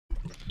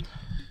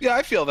Yeah,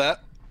 I feel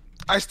that.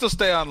 I still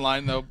stay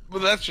online though, but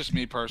that's just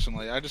me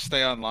personally. I just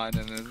stay online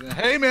and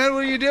hey man,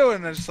 what are you doing?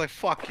 And it's just like,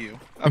 fuck you.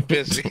 I'm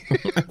busy.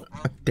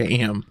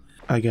 Damn.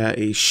 I got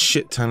a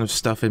shit ton of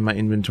stuff in my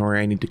inventory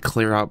I need to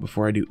clear out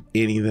before I do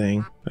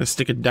anything. A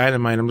stick of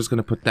dynamite, I'm just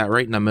gonna put that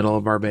right in the middle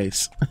of our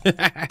base.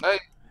 Hey,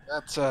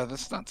 that's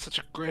not such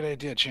a great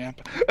idea,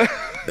 champ.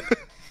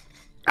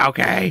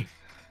 Okay.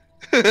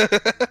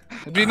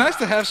 It'd be nice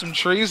to have some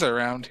trees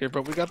around here,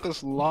 but we got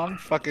this long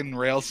fucking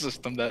rail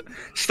system that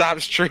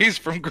stops trees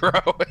from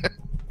growing.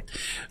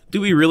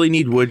 Do we really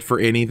need wood for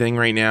anything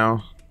right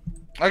now?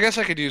 I guess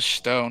I could use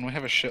stone. We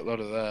have a shitload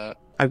of that.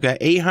 I've got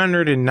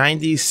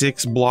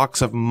 896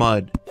 blocks of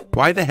mud.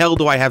 Why the hell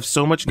do I have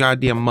so much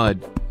goddamn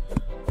mud?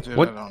 Dude,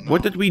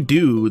 What did we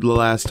do the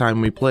last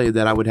time we played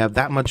that I would have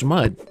that much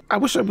mud? I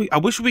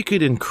wish we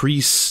could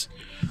increase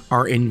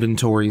our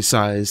inventory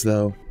size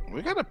though.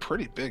 We got a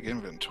pretty big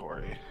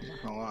inventory, I'm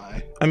not gonna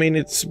lie. I mean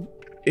it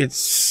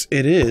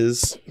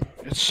is.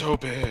 It's so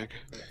big.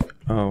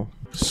 Oh,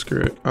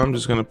 screw it. I'm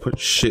just gonna put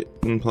shit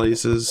in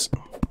places.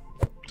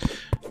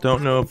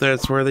 Don't know if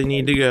that's where they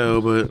need to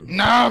go, but...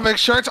 No, make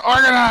sure it's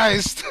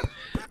organized!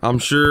 I'm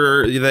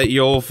sure that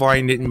you'll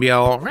find it and be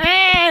all...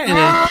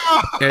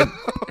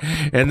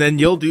 and then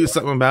you'll do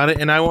something about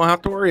it, and I won't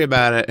have to worry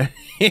about it.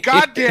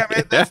 God damn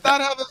it, that's not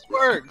how this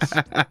works!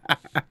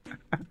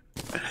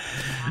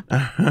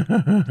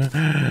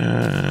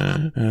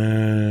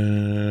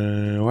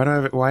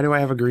 Why do I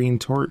have a green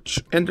torch?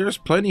 And there's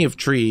plenty of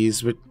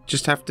trees, but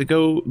just have to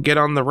go get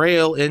on the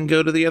rail and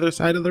go to the other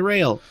side of the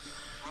rail.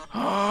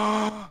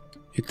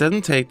 It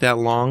doesn't take that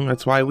long.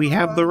 That's why we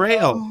have the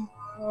rail.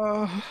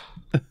 God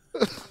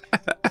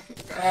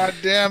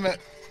damn it.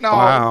 No.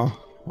 Wow.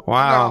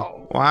 Wow.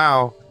 No.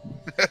 Wow.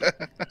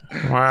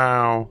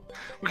 Wow.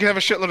 We could have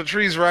a shitload of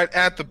trees right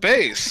at the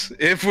base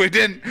if we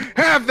didn't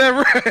have the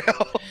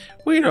rail.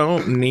 We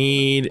don't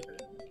need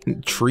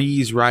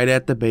trees right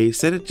at the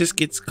base. Then it just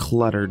gets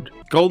cluttered.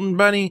 Golden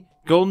bunny.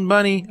 Golden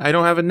bunny. I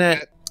don't have a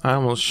net. I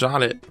almost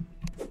shot it.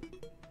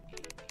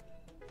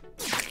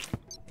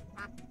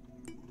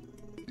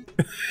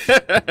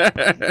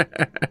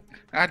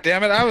 God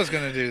damn it, I was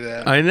gonna do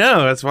that. I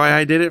know, that's why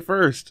I did it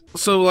first.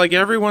 So, like,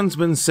 everyone's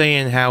been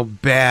saying how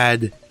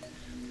bad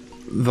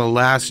The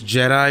Last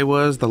Jedi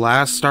was, the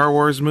last Star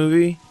Wars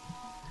movie.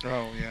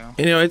 Oh, yeah.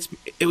 You know,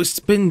 it's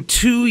been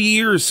 2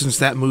 years since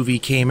that movie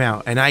came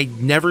out, and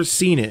I'd never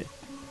seen it.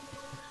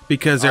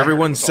 Because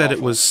everyone said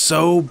it was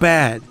so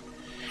bad.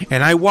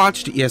 And I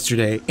watched it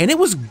yesterday, and it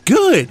was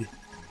good!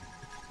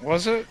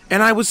 Was it?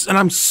 And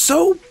I'm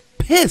so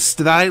pissed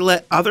that I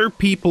let other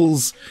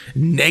people's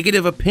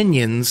negative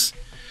opinions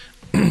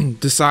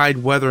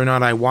decide whether or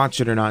not I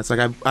watch it or not. It's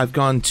like I've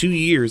gone 2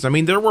 years. I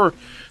mean, there were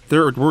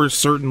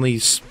certainly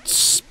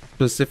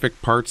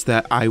specific parts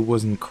that I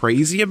wasn't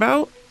crazy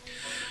about,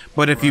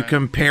 but if you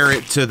compare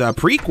it to the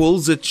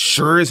prequels, it's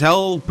sure as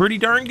hell pretty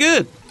darn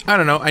good. I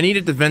don't know. I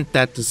needed to vent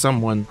that to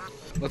someone.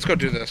 Let's go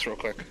do this real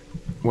quick.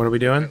 What are we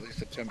doing? At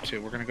least attempt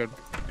to. We're gonna go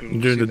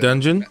do the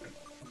dungeon.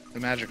 The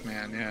Magic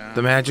Man, yeah.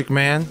 The Magic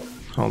Man.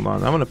 Hold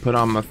on, I'm gonna put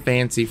on my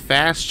fancy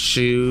fast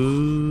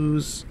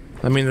shoes.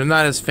 I mean, they're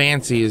not as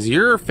fancy as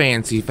your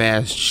fancy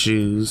fast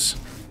shoes.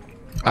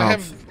 I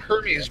have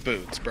Hermes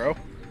boots, bro.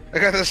 I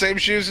got the same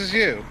shoes as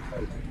you.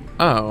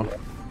 Oh.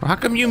 Well, how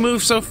come you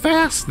move so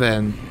fast,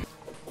 then?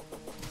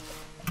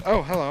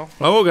 Oh, hello.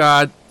 Oh,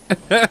 God.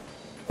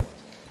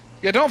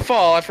 Yeah, don't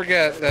fall. I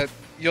forget that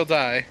you'll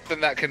die. Then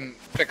that can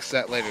fix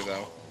that later,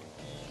 though.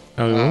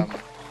 Oh.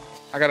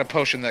 I got a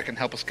potion that can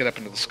help us get up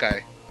into the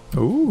sky.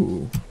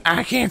 Ooh.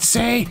 I can't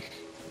say.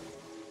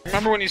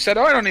 Remember when you said,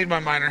 oh, I don't need my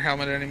miner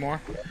helmet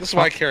anymore? This is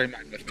why I carry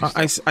mine with me.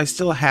 I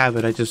still have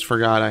it. I just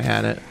forgot I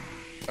had it.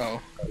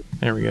 Oh.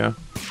 There we go.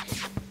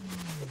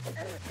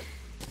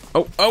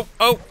 Oh, oh,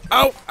 oh,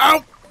 oh,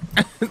 oh!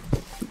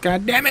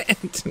 God damn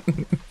it!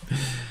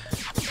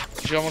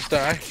 Did you almost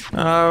die?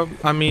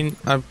 I mean,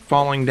 I'm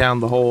falling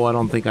down the hole. I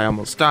don't think I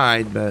almost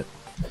died, but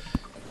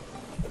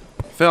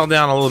fell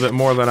down a little bit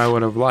more than I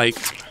would have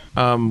liked.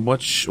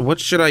 What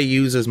should I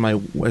use as my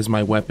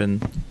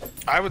weapon?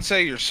 I would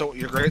say your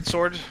great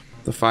sword.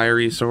 The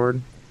fiery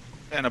sword.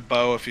 And a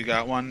bow if you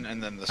got one,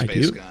 and then the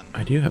space gun.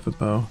 I do have a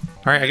bow. All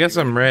right, I guess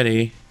I'm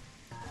ready.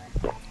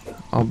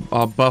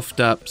 I'll buffed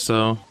up, so.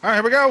 All right,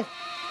 here we go.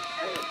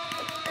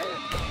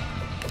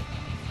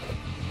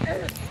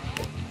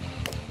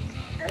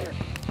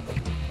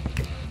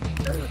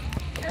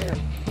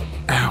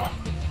 Ow.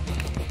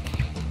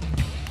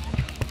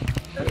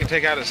 We can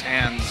take out his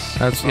hands.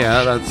 That's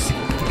that's.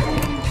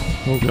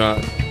 Oh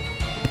God.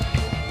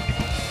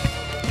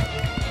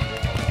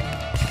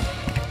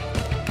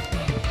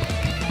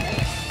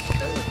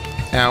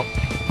 Ow.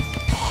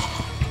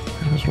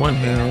 There's one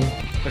hand.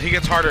 But he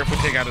gets harder if we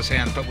take out his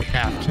hands, but we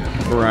have to.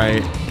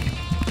 Right.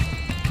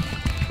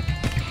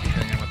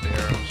 Hitting him with the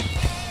arrows.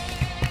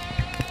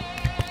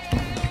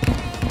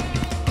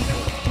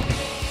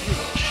 You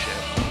little shit.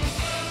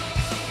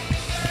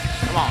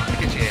 Come on,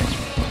 get your ass.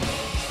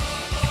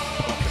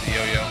 Going for the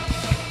yo-yo.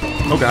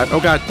 Oh God, oh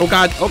God, oh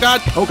God, oh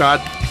God, oh God.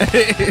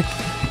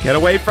 Get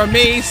away from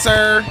me,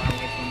 sir.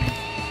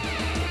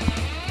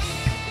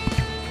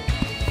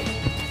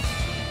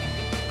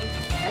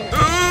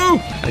 Ooh!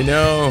 I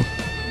know.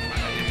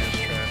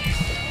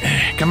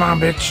 Come on,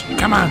 bitch.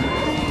 Come on.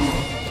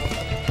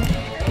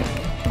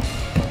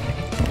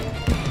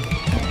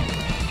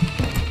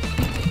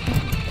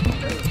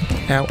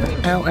 Ow,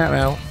 ow, ow,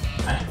 ow.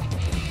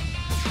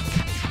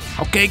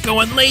 Okay,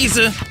 going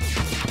laser.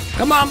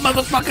 Come on,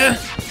 motherfucker.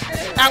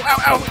 Ow, ow,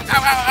 ow,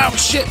 ow, ow, ow,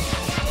 shit.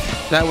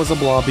 That was a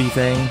blobby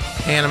thing.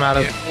 And I'm out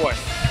of... Yeah, boy.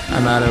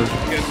 I'm out of...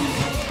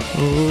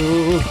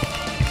 Ooh.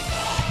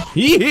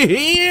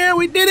 Yeah,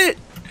 we did it.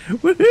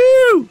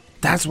 Woohoo!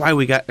 That's why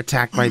we got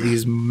attacked by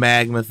these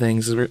magma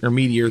things, or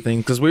meteor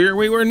things, because we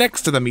were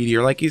next to the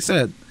meteor, like you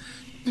said.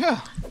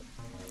 Yeah.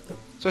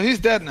 So he's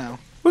dead now.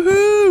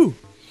 Woohoo!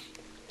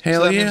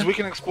 Hell so that yeah. means we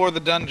can explore the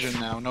dungeon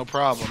now, no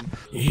problem.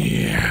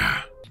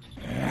 Yeah.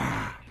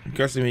 I'm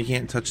guessing we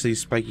can't touch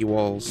these spiky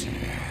walls.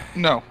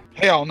 No.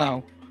 Hell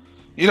no.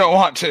 You don't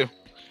want to.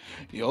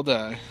 You'll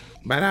die.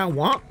 But I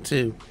want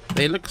to.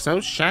 They look so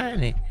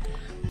shiny.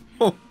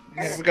 Oh.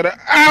 He's gonna...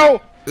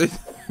 Ow!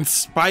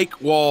 Spike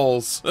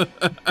walls.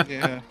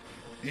 Yeah.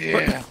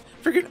 Yeah.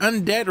 Freaking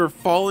undead are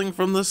falling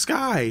from the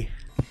sky.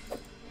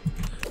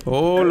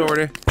 Oh,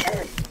 lordy.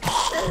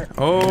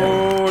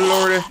 Oh,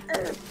 lordy.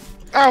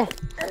 Ow!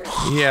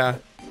 Yeah.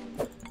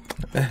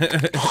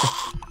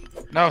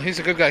 No, he's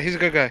a good guy. He's a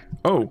good guy.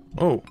 Oh,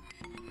 oh.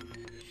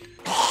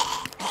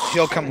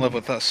 He'll come live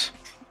with us.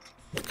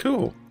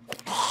 Cool.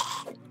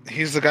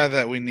 He's the guy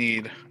that we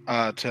need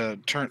to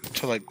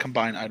like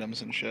combine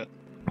items and shit.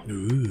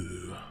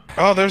 Ooh.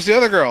 Oh, there's the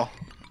other girl.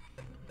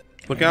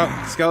 Look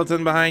out,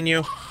 skeleton behind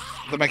you.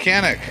 The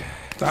mechanic.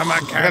 I'm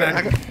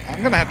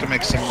gonna have to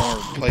make some more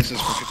places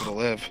for people to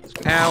live.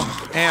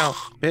 Ow, ow,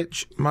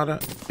 bitch, mother,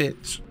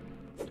 bitch.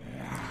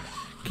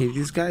 Okay,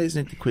 these guys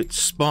need to quit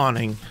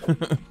spawning.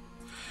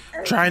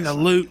 Trying to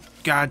loot,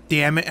 god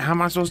damn it. How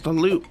am I supposed to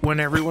loot when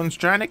everyone's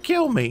trying to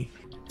kill me?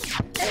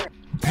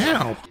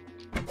 Ow.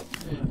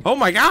 Oh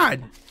my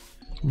god.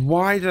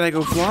 Why did I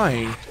go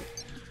flying?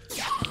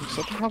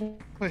 Something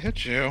probably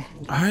hit you.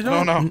 I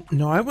don't know.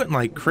 No, I went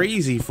like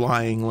crazy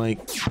flying,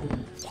 like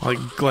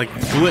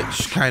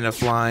glitch kind of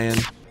flying.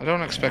 I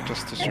don't expect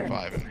us to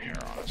survive in here,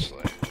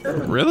 honestly.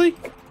 Really?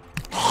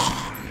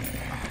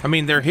 I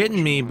mean, they're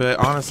hitting me, but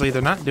honestly,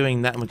 they're not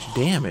doing that much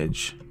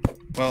damage.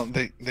 Well,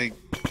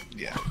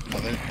 yeah, no,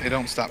 they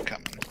don't stop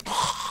coming.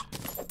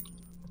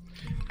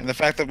 And the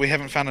fact that we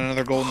haven't found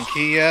another golden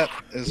key yet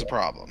is a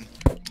problem.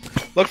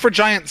 Look for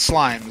giant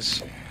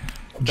slimes.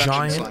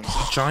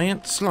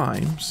 Giant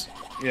slimes?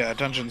 Yeah,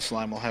 dungeon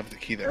slime will have the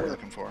key that we're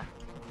looking for.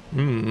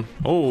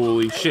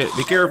 Holy shit.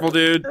 Be careful,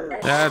 dude.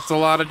 That's a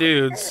lot of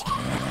dudes.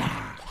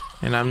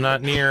 And I'm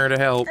not near to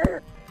help.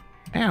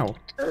 Ow.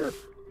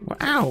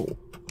 Ow.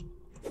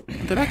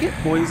 Did I get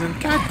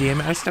poisoned? God damn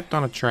it, I stepped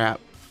on a trap.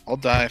 I'll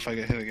die if I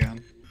get hit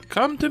again.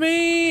 Come to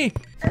me!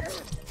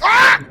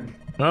 Ah!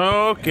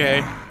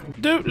 Okay.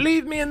 Don't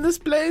leave me in this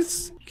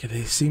place. Okay,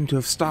 they seem to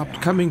have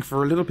stopped coming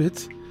for a little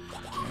bit.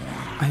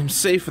 I'm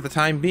safe for the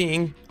time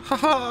being.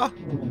 Haha!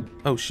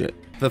 Oh shit.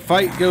 The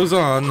fight goes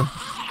on.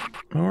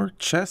 More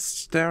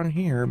chests down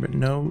here, but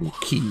no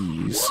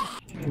keys.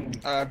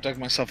 I've dug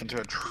myself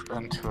into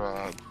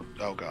a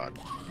oh god.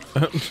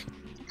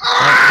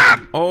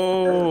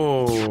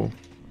 Oh.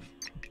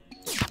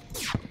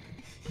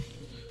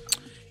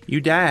 You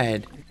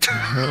died.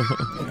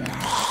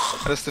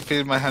 I just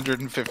defeated my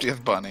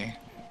 150th bunny.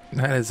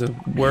 That is a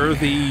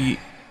worthy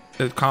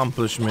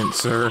accomplishment,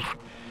 sir.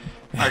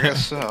 I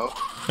guess so.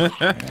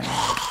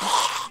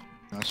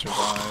 I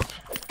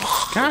survive.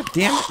 God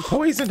damn it,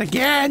 poisoned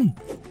again!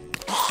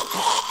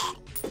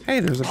 Hey,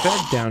 there's a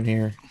bed down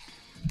here.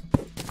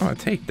 Oh, I'll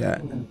take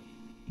that.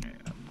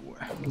 Yeah, boy.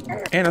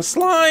 And a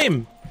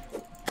slime!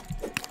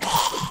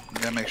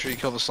 Yeah, make sure you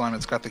kill the slime,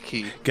 it's got the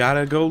key. Got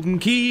a golden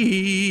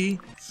key!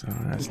 So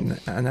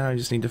now I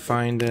just need to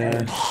find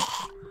a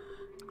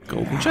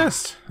golden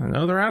chest. I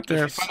know they're out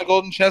there. Find a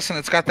golden chest and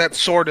it's got that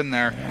sword in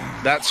there.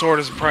 That sword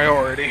is a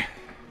priority.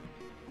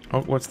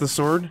 Oh, what's the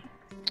sword?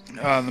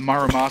 The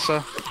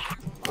Maramasa.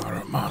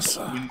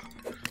 Maramasa.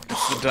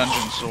 It's the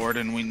dungeon sword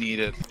and we need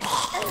it.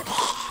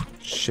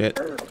 Shit.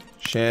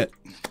 Shit.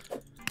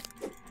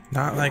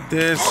 Not like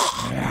this.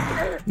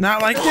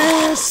 Not like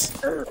this!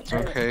 It's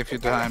okay if you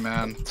die,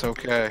 man. It's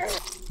okay.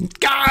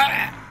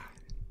 God!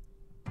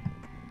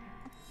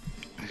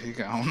 There you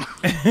go.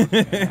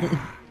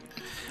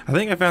 I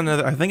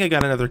think I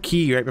got another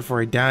key right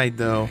before I died,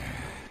 though.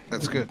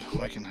 That's good.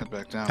 I can head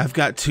back down. I've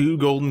got 2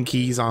 golden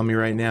keys on me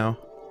right now.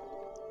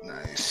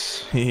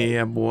 Nice.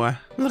 Yeah, boy.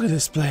 Look at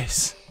this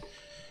place.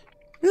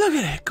 Look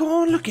at it.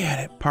 Go on, look at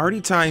it. Party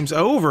time's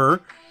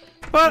over.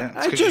 But Yeah,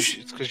 I just...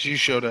 It's because you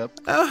showed up.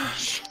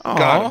 Aw.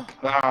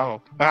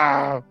 Ow.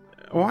 Ow.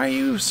 Why are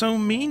you so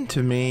mean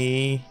to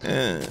me?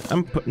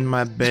 I'm putting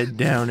my bed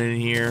down in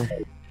here.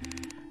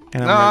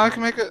 And No, I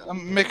can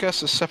make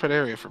us a separate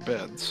area for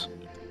beds.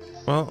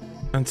 Well,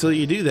 until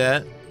you do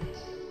that,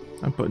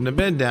 I'm putting the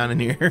bed down in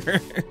here.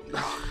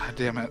 God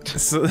damn it.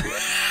 So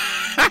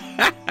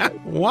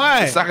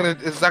Why? It's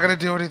not gonna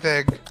do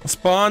anything.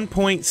 Spawn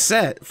point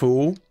set,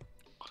 fool.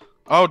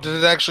 Oh,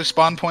 did it actually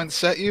spawn point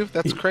set you?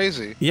 That's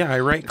crazy. Yeah, I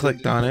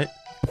right-clicked on it.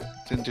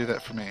 Didn't do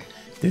that for me.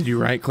 Did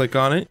you right-click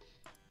on it?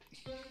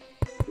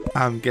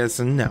 I'm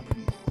guessing no.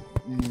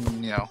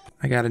 No.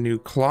 I got a new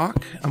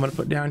clock I'm gonna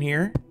put down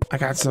here. I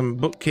got some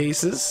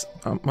bookcases.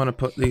 I'm gonna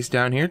put these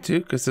down here too,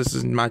 because this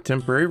is my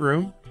temporary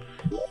room.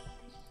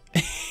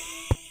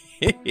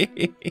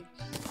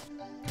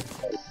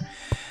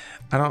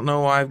 I don't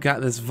know why I've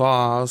got this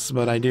vase,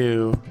 but I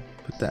do.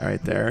 Put that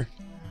right there.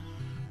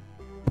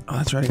 Oh,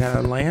 that's right, I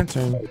got a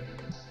lantern.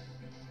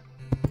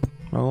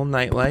 My little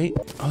nightlight.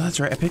 Oh, that's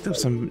right, I picked up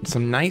some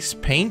nice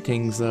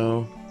paintings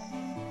though.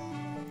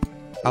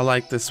 I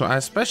like this one. I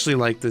especially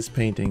like this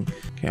painting.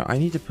 Okay, I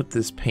need to put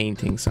this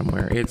painting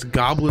somewhere. It's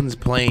goblins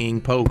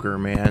playing poker,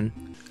 man.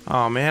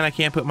 Oh man, I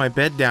can't put my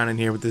bed down in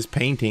here with this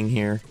painting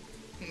here.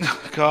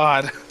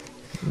 God.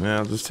 Yeah,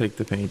 I'll just take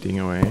the painting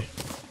away.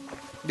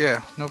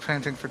 Yeah, no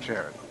painting for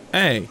Jared.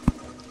 Hey.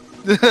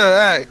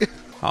 Hey.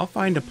 I'll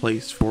find a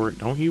place for it.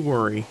 Don't you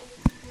worry.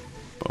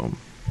 Boom.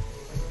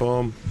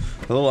 Boom.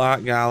 A little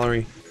art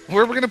gallery.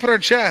 Where are we gonna put our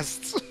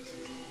chests?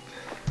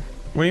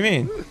 What do you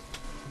mean?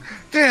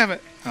 Damn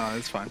it. Oh,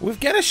 it's fine. We've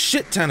got a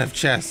shit ton of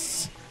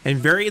chests and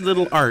very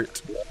little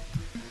art.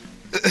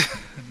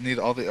 Need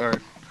all the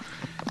art.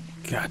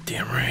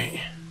 Goddamn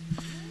right.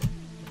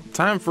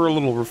 Time for a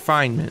little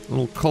refinement, a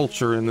little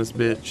culture in this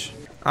bitch.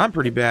 I'm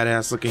pretty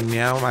badass looking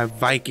now. My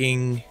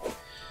Viking.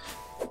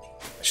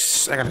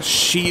 I got a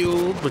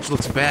shield, which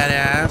looks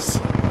badass.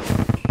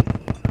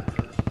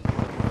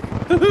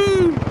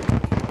 Woohoo!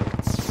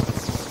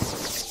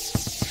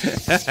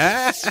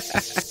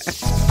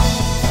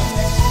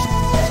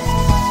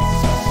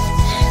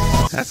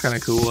 That's kind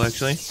of cool,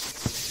 actually.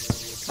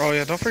 Oh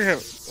yeah, don't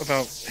forget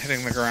about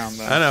hitting the ground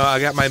though. I know, I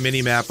got my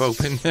mini map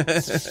open.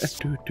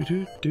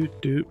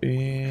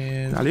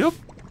 And alley-oop.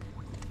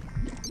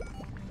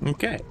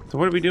 Okay, so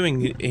what are we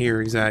doing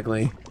here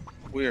exactly?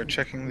 We are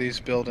checking these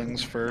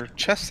buildings for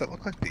chests that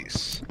look like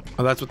these.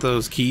 Oh, that's what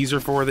those keys are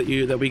for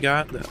that we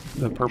got?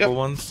 The purple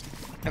ones?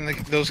 And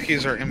those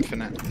keys are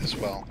infinite as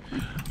well.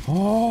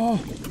 Oh.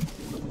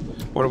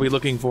 What are we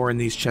looking for in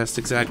these chests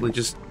exactly?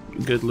 Just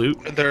good loot?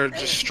 They're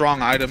just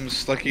strong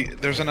items. Like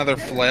there's another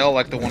flail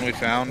like the one we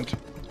found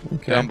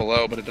down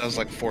below, but it does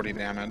like 40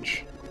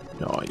 damage.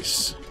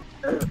 Nice.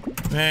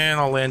 And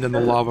I'll land in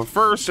the lava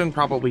first and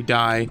probably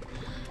die.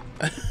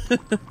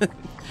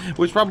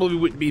 Which probably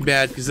wouldn't be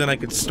bad, because then I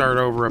could start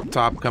over up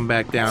top, come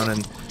back down,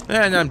 and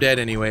I'm dead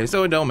anyway,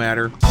 so it don't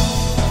matter.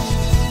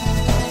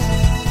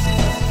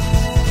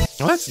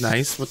 Well, that's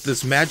nice. With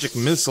this magic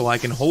missile, I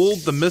can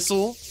hold the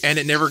missile, and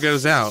it never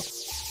goes out.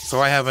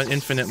 So I have an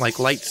infinite, like,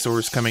 light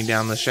source coming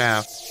down the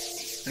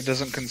shaft. It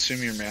doesn't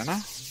consume your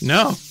mana?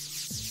 No.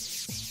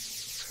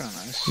 It's kind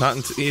of nice. Not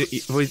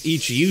with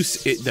each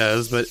use it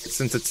does, but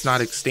since it's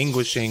not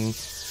extinguishing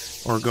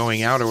or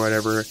going out or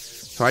whatever,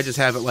 so I just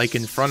have it, like,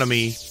 in front of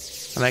me,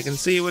 and I can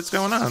see what's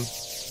going on.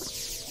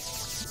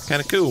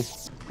 Kind of cool.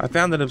 I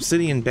found an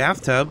obsidian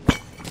bathtub.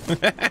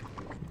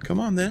 Come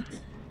on, then.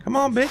 Come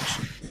on,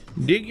 bitch.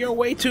 Dig your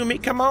way to me.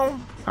 Come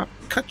on. I'll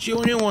cut you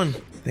a new one.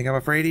 Think I'm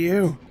afraid of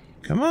you.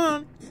 Come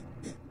on.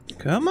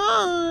 Come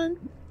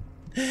on.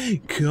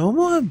 Come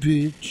on,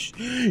 bitch.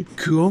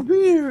 Come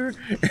here.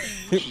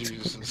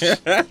 Jesus.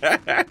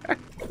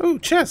 Oh,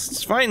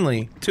 chests,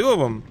 finally. 2 of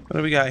them. What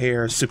do we got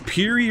here?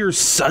 Superior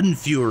Sun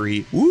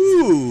Fury.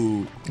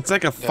 Woo! It's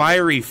like a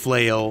fiery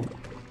flail.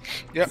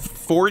 Yep.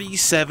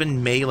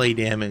 47 melee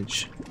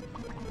damage.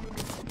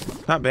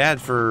 Not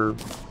bad for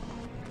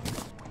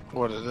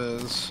what it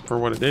is. For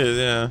what it is,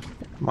 yeah.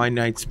 My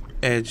Knight's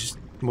Edge,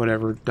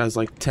 whatever, does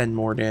like 10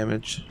 more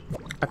damage.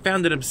 I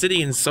found an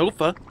obsidian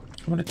sofa.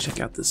 I want to check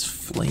out this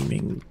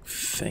flaming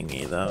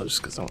thingy, though,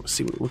 just because I want to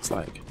see what it looks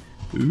like.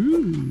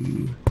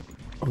 Ooh.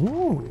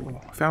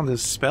 Oh, I found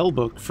this spell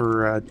book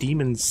for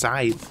Demon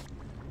Scythe.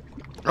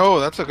 Oh,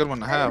 that's a good one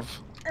to have.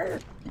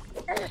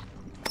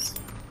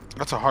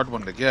 That's a hard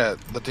one to get.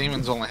 The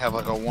demons only have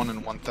like a 1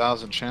 in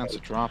 1,000 chance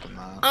of dropping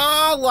that.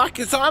 Oh, luck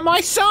is on my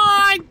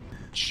side!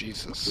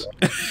 Jesus.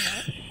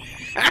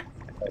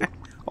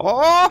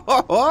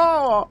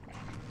 Oh,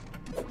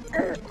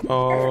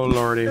 oh,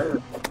 lordy.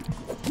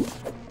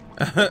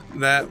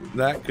 that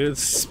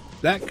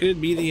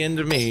could be the end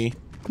of me.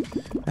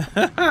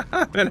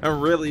 I'm in a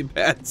really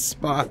bad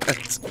spot.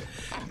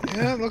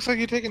 Yeah, it looks like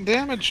you're taking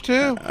damage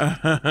too.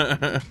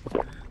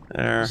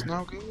 There. It's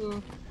no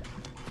good.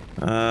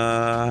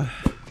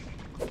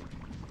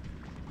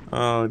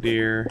 Oh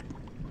dear.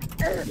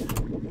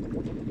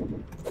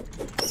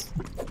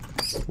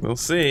 We'll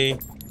see.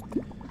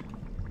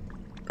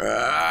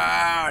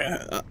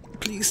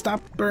 Please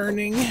stop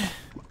burning.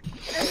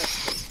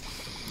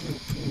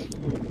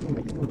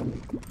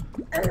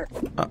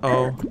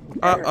 Uh-oh.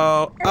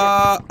 Uh-oh.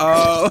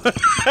 Uh-oh.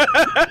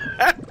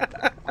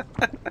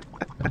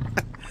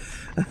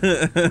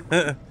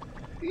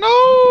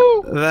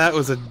 No! That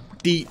was a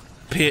deep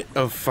pit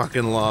of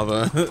fucking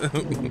lava.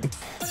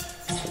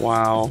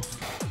 Wow.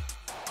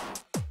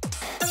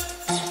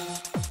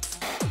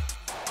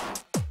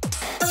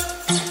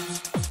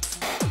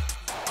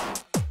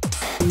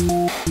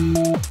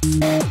 Bye.